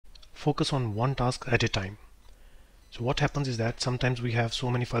focus on one task at a time. So what happens is that sometimes we have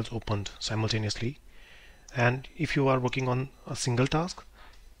so many files opened simultaneously, and if you are working on a single task,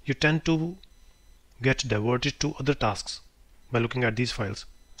 you tend to get diverted to other tasks by looking at these files.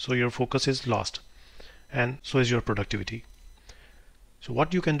 So your focus is lost, and so is your productivity. So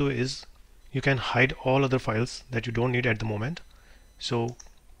what you can do is you can hide all other files that you don't need at the moment. So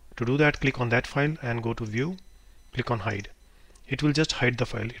to do that, click on that file and go to View, click on Hide. It will just hide the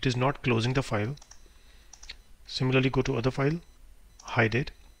file. It is not closing the file. Similarly, go to other file, hide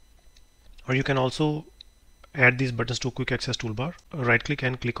it. Or you can also add these buttons to Quick Access Toolbar. Right click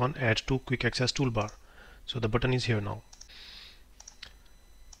and click on Add to Quick Access Toolbar. So the button is here now.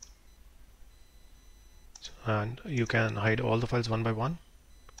 And you can hide all the files one by one,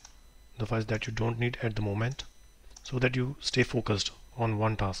 the files that you don't need at the moment, so that you stay focused on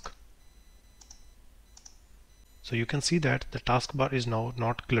one task. So you can see that the taskbar is now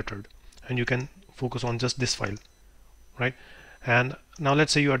not cluttered, and you can focus on just this file, right? And now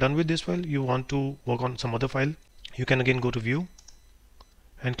let's say you are done with this file, you want to work on some other file. You can again go to View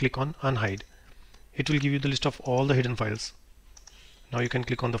and click on Unhide. It will give you the list of all the hidden files. Now you can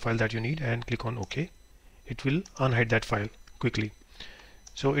click on the file that you need and click on OK. It will unhide that file quickly.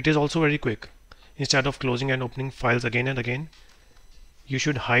 So it is also very quick. Instead of closing and opening files again and again, you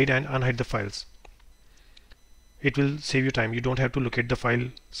should hide and unhide the files. It will save you time. You don't have to look at the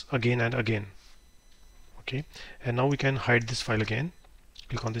files again and again. Okay, and now we can hide this file again.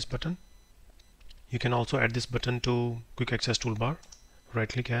 Click on this button. You can also add this button to Quick Access Toolbar. Right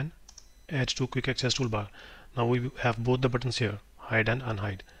click and Add to Quick Access Toolbar. Now we have both the buttons here, hide and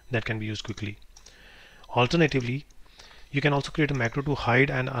unhide, that can be used quickly. Alternatively, you can also create a macro to hide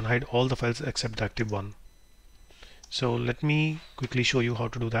and unhide all the files except the active one. So let me quickly show you how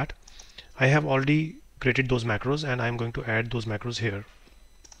to do that. I have already created those macros, and I'm going to add those macros here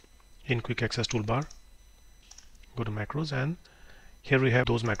in Quick Access Toolbar. Go to macros, and here we have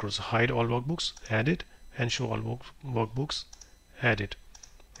those macros: hide all workbooks, add it, and show all workbooks, add it.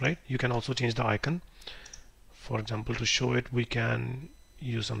 Right? You can also change the icon. For example, to show it, we can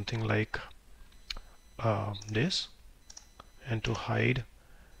use something like this, and to hide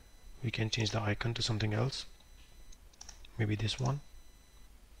we can change the icon to something else, maybe this one.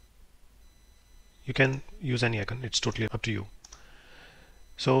 You can use any icon, it's totally up to you.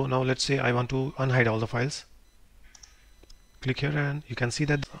 So now let's say I want to unhide all the files. Click here and you can see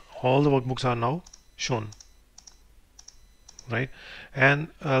that all the workbooks are now shown, right? And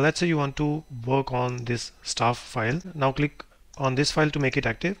let's say you want to work on this staff file. Now click on this file to make it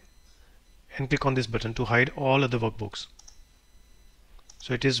active, and click on this button to hide all other workbooks.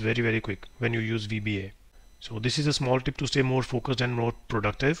 So it is very, very quick when you use VBA. So this is a small tip to stay more focused and more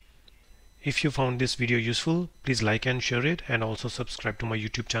productive. If you found this video useful, please like and share it, and also subscribe to my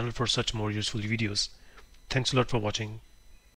YouTube channel for such more useful videos. Thanks a lot for watching.